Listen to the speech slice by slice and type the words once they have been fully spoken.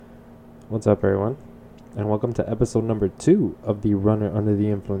What's up, everyone? And welcome to episode number 2 of the Runner Under the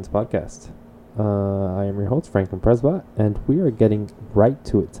Influence podcast. I am your host, Franklin Presbot, and we are getting right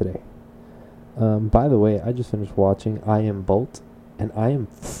to it today. By the way, I just finished watching I Am Bolt, and I am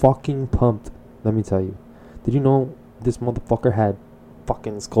fucking pumped, let me tell you. Did you know this motherfucker had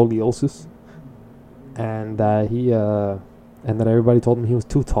fucking scoliosis? And that everybody told him he was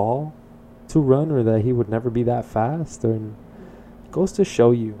too tall to run, or that he would never be that fast, or... Goes to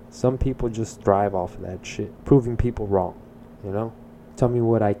show you, some people just thrive off of that shit, proving people wrong, you know? Tell me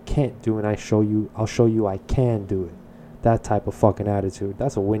what I can't do and I'll show you I can do it. That type of fucking attitude.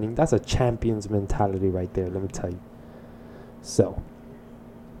 That's a champion's mentality right there, let me tell you. So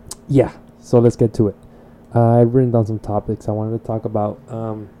let's get to it. I've written down some topics I wanted to talk about,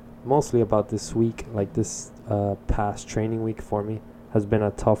 mostly about this week. Like this past training week for me has been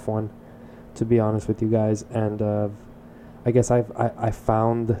a tough one, to be honest with you guys, and I guess I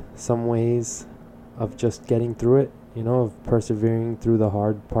found some ways of just getting through it, you know, of persevering through the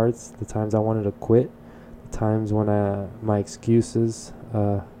hard parts, the times I wanted to quit, the times when my excuses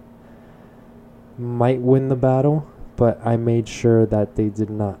might win the battle, but I made sure that they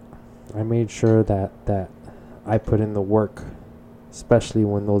did not. I made sure that I put in the work, especially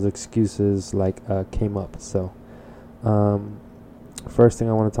when those excuses came up. So first thing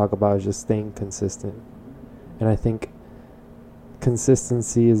I want to talk about is just staying consistent. And I think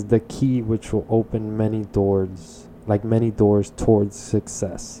consistency is the key which will open many doors towards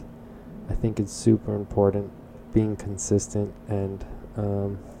success. I think it's super important being consistent, and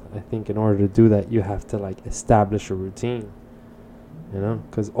I think in order to do that you have to establish a routine, you know,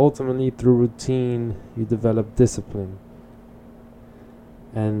 because ultimately through routine you develop discipline,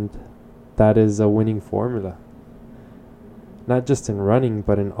 and that is a winning formula, not just in running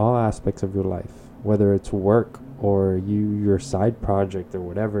but in all aspects of your life, whether it's work or your side project or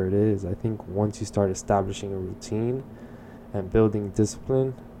whatever it is. I think once you start establishing a routine and building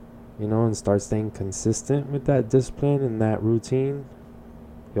discipline, you know, and start staying consistent with that discipline and that routine,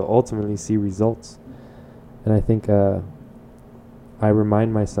 you'll ultimately see results. And I think I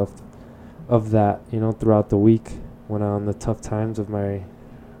remind myself of that, you know, throughout the week when I'm on the tough times of my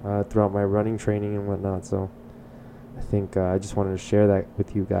throughout my running training and whatnot. So I think I just wanted to share that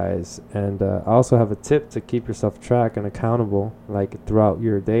with you guys. And I also have a tip to keep yourself track and accountable, throughout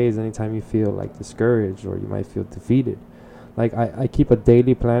your days. Anytime you feel discouraged or you might feel defeated, I keep a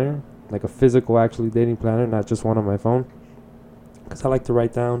daily planner, a physical daily planner, not just one on my phone, because I like to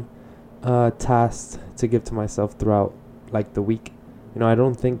write down tasks to give to myself throughout the week. You know, I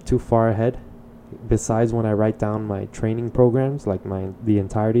don't think too far ahead, besides when I write down my training programs, the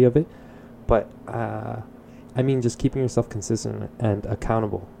entirety of it. But I mean, just keeping yourself consistent and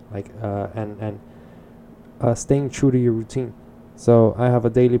accountable, and staying true to your routine. So I have a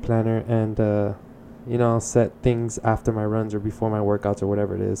daily planner, and you know, I'll set things after my runs or before my workouts or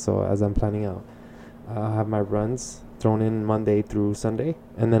whatever it is. So as I'm planning out, I'll have my runs thrown in Monday through Sunday,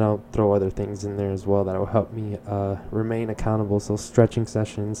 and then I'll throw other things in there as well that will help me remain accountable. So stretching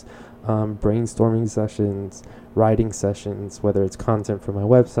sessions, brainstorming sessions, writing sessions, whether it's content for my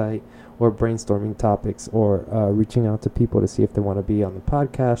website or brainstorming topics, or reaching out to people to see if they want to be on the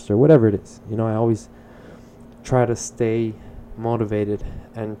podcast or whatever it is. You know, I always try to stay motivated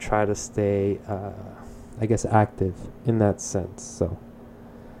and try to stay, active in that sense. So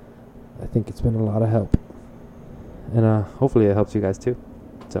I think it's been a lot of help, and hopefully it helps you guys too.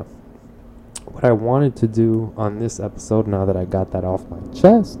 So what I wanted to do on this episode, now that I got that off my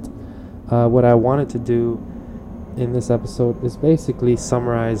chest, what I wanted to do in this episode is basically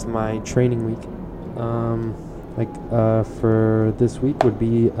summarize my training week. For this week would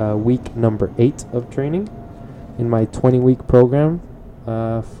be week number 8 of training in my 20-week program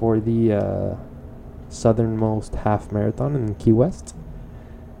for the southernmost half marathon in Key West.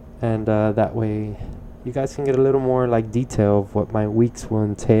 And that way you guys can get a little more detail of what my weeks will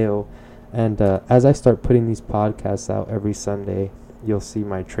entail. And as I start putting these podcasts out every Sunday, you'll see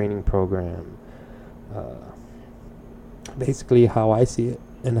my training program, basically how I see it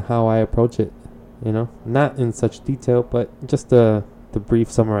and how I approach it, you know, not in such detail, but just the brief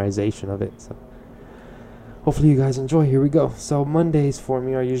summarization of it. So hopefully you guys enjoy. Here we go. So Mondays for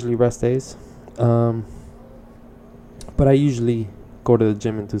me are usually rest days, but I usually go to the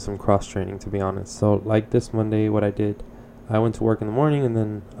gym and do some cross training, to be honest. So this Monday, what I did, I went to work in the morning, and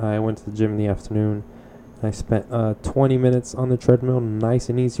then I went to the gym in the afternoon. I spent 20 minutes on the treadmill, nice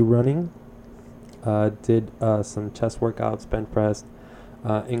and easy running. Did some chest workouts, bench press,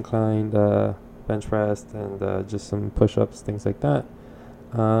 inclined bench press, and just some push-ups, things like that.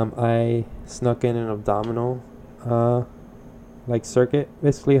 I snuck in an abdominal like circuit,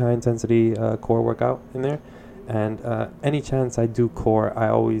 basically high intensity core workout in there. And any chance I do core, I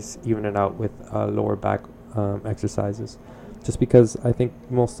always even it out with lower back exercises, just because I think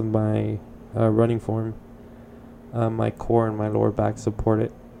most of my running form, my core and my lower back support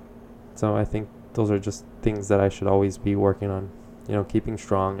it. So I think those are just things that I should always be working on, keeping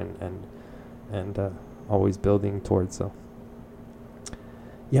strong and always building towards. So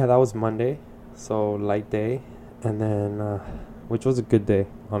yeah, that was Monday, so light day. And then which was a good day,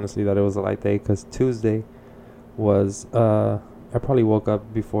 honestly, that it was a light day, because Tuesday was I probably woke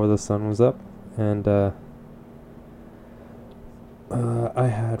up before the sun was up, and I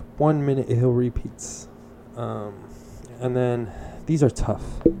had 1 minute hill repeats, and then these are tough,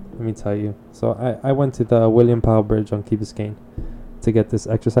 let me tell you. So I went to the William Powell Bridge on Key Biscayne to get this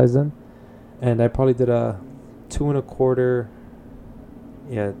exercise done, and I probably did a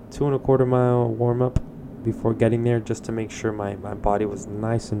 2.25 mile warm up before getting there, just to make sure my body was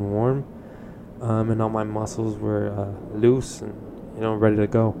nice and warm, and all my muscles were loose and ready to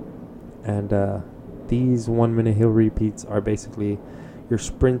go. And these 1 minute hill repeats are basically you're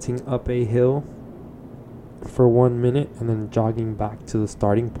sprinting up a hill for 1 minute and then jogging back to the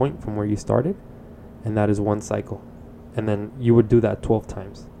starting point from where you started, and that is one cycle. And then you would do that 12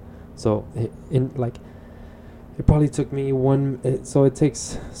 times. So it probably took me so it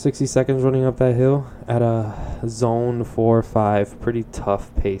takes 60 seconds running up that hill at a zone 4 or 5, pretty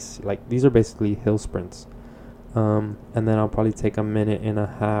tough pace. Like, these are basically hill sprints. And then I'll probably take 1.5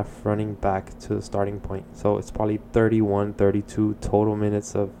 minutes running back to the starting point. So it's probably 31, 32 total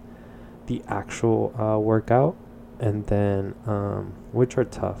minutes of the actual workout. And then, which are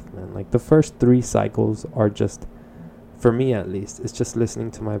tough, man. Like, the first 3 cycles are just, for me at least, it's just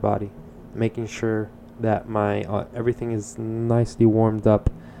listening to my body, making sure that my everything is nicely warmed up.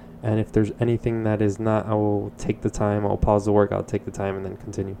 And if there's anything that is not, I will take the time, I'll pause the workout, take the time, and then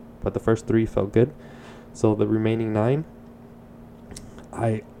continue. But the first 3 felt good. So the remaining 9,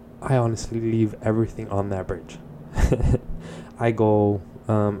 I honestly leave everything on that bridge. I go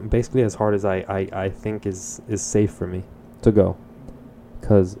basically as hard as I think is safe for me to go,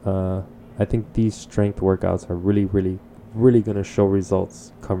 because I think these strength workouts are really, really, really going to show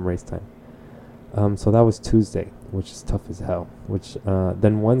results come race time. So that was Tuesday, which is tough as hell. Which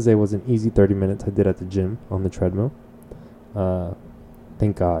then Wednesday was an easy 30 minutes I did at the gym on the treadmill.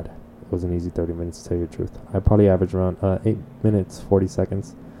 Thank God it was an easy 30 minutes, to tell you the truth. I probably averaged around 8 minutes 40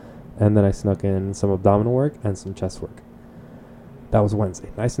 seconds, and then I snuck in some abdominal work and some chest work. That was Wednesday,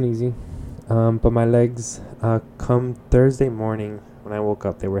 nice and easy. But my legs, come Thursday morning when I woke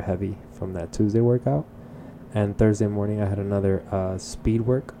up, they were heavy from that Tuesday workout. And Thursday morning I had another speed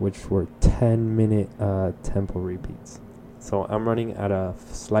work, which were 10-minute tempo repeats. So I'm running at a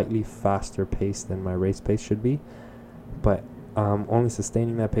slightly faster pace than my race pace should be, but only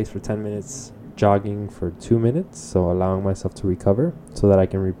sustaining that pace for 10 minutes, jogging for 2 minutes, so allowing myself to recover so that I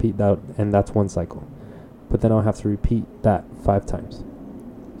can repeat that, and that's one cycle. But then I'll have to repeat that 5 times.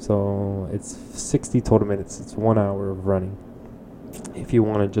 So it's 60 total minutes. It's 1 hour of running, if you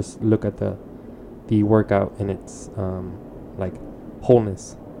want to just look at the workout in its like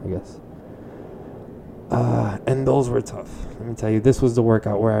wholeness, I guess. And those were tough. Let me tell you, this was the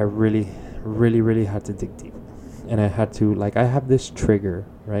workout where I really, really, really had to dig deep. And I had to, I have this trigger,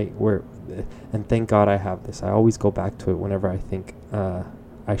 right? And thank God I have this. I always go back to it whenever I think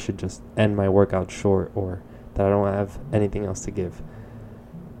I should just end my workout short, or that I don't have anything else to give.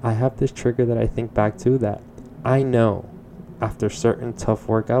 I have this trigger that I think back to, that I know after certain tough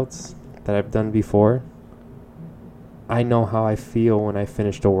workouts that I've done before, I know how I feel when I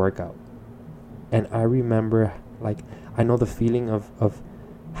finish the workout. And I remember, I know the feeling of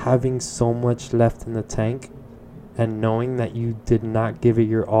having so much left in the tank and knowing that you did not give it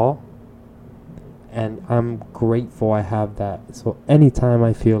your all. And I'm grateful I have that. So anytime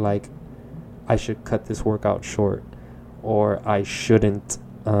I feel like I should cut this workout short, or I shouldn't,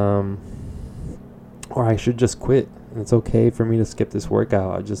 or I should just quit, and it's okay for me to skip this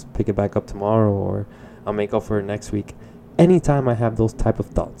workout, I'll just pick it back up tomorrow, or I'll make up for it next week. Anytime I have those type of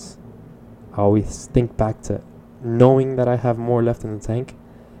thoughts, I always think back to knowing that I have more left in the tank,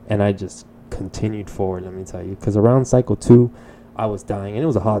 and I just continued forward, let me tell you. Because around cycle 2, I was dying, and it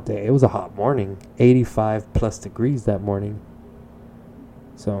was a hot day. It was a hot morning, 85 plus degrees that morning.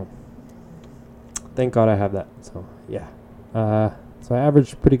 So thank God I have that. So yeah, so I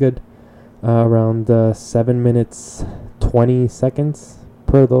averaged pretty good, around 7 minutes 20 seconds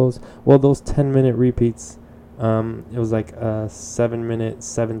per those. Well, those 10-minute repeats, it was 7 minute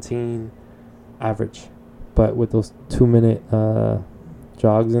 17 average, but with those 2-minute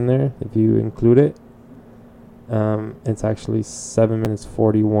jogs in there, if you include it, It's actually 7 minutes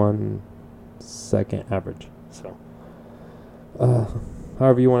 41 second average. So,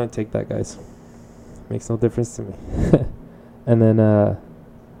 however you want to take that, guys, makes no difference to me. And then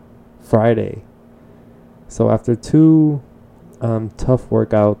Friday. So after two tough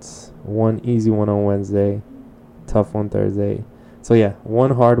workouts, one easy one on Wednesday, tough one Thursday. So yeah,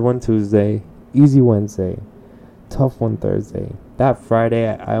 one hard one Tuesday, easy Wednesday, tough one Thursday. That Friday,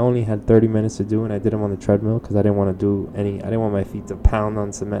 I only had 30 minutes to do, and I did them on the treadmill because I didn't want to do any. I didn't want my feet to pound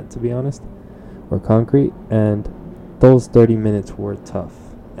on cement, to be honest, or concrete. And those 30 minutes were tough.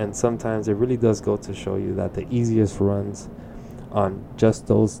 And sometimes it really does go to show you that the easiest runs on just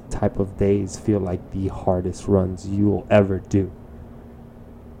those type of days feel like the hardest runs you'll ever do.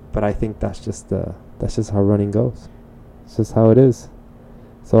 But I think that's just how running goes. It's just how it is.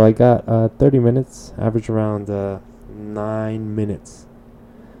 So I got 30 minutes, average around 9 minutes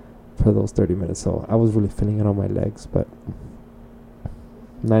for those 30 minutes. So I was really feeling it on my legs, but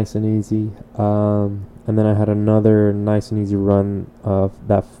nice and easy. And then I had another nice and easy run of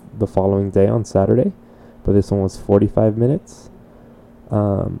the following day on Saturday, but this one was 45 minutes.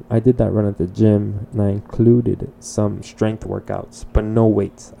 I did that run at the gym, and I included some strength workouts, but no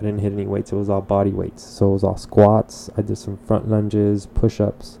weights. I didn't hit any weights. It was all body weights. So it was all squats. I did some front lunges,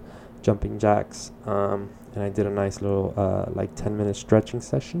 push-ups, jumping jacks, and I did a nice little 10-minute stretching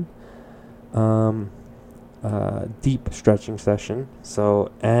session, deep stretching session. So,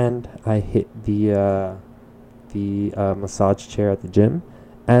 and I hit the massage chair at the gym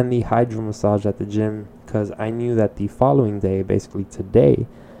and the hydro massage at the gym, because I knew that the following day, basically today,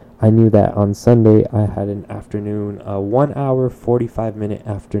 I knew that on Sunday I had an afternoon, 1 hour, 45 minute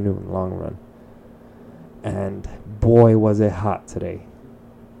afternoon long run. And boy, was it hot today.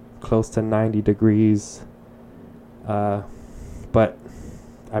 Close to 90 degrees. But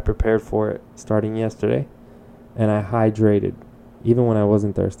I prepared for it starting yesterday, and I hydrated. Even when I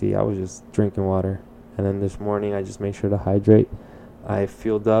wasn't thirsty, I was just drinking water. And then this morning, I just made sure to hydrate. I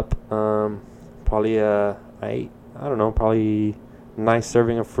fueled up. Probably I ate, I don't know, probably a nice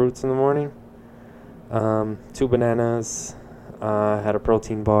serving of fruits in the morning. 2 bananas. Had a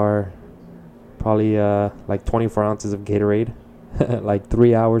protein bar. Probably 24 ounces of Gatorade. Like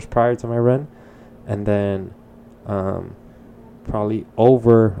 3 hours prior to my run. And then probably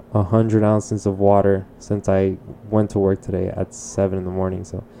over 100 ounces of water, since I went to work today at 7 in the morning.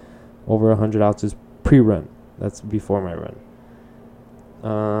 So over 100 ounces pre-run. That's before my run.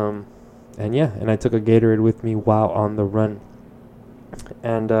 And yeah, and I took a Gatorade with me while on the run.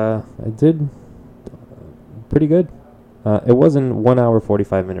 And I did pretty good. It wasn't 1 hour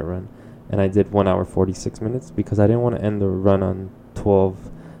 45 minute run, and I did 1 hour 46 minutes because I didn't want to end the run on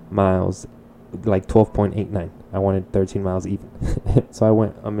 12 miles, like 12.89. I wanted 13 miles even. So I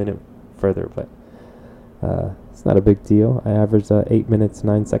went a minute further, but it's not a big deal. I averaged 8 minutes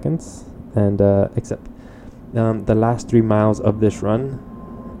 9 seconds, and except the last 3 miles of this run,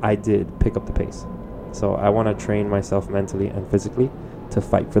 I did pick up the pace. So I want to train myself mentally and physically to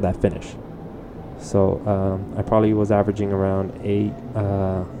fight for that finish. So I probably was averaging around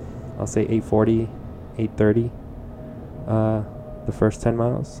 8:40, 8:30 the first 10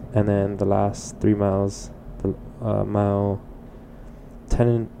 miles. And then the last 3 miles, mile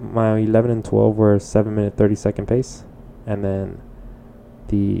 11 and 12 were 7 minute 30 second pace. And then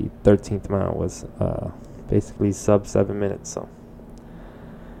the 13th mile was basically sub 7 minutes. So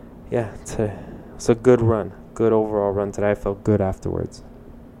yeah, it's a good run, good overall run today. I felt good afterwards.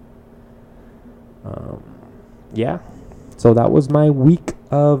 Yeah, so that was my week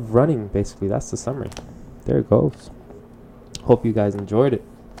of running. Basically, that's the summary. There it goes. Hope you guys enjoyed it.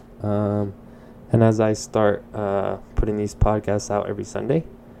 And as I start putting these podcasts out every Sunday,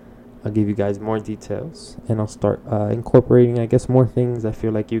 I'll give you guys more details, and I'll start incorporating, I guess, more things I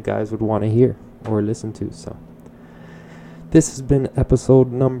feel like you guys would want to hear or listen to. So this has been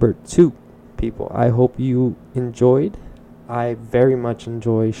episode number 2, people. I hope you enjoyed. I very much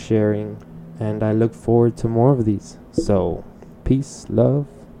enjoy sharing, and I look forward to more of these. So peace, love,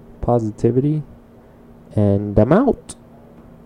 positivity, and I'm out.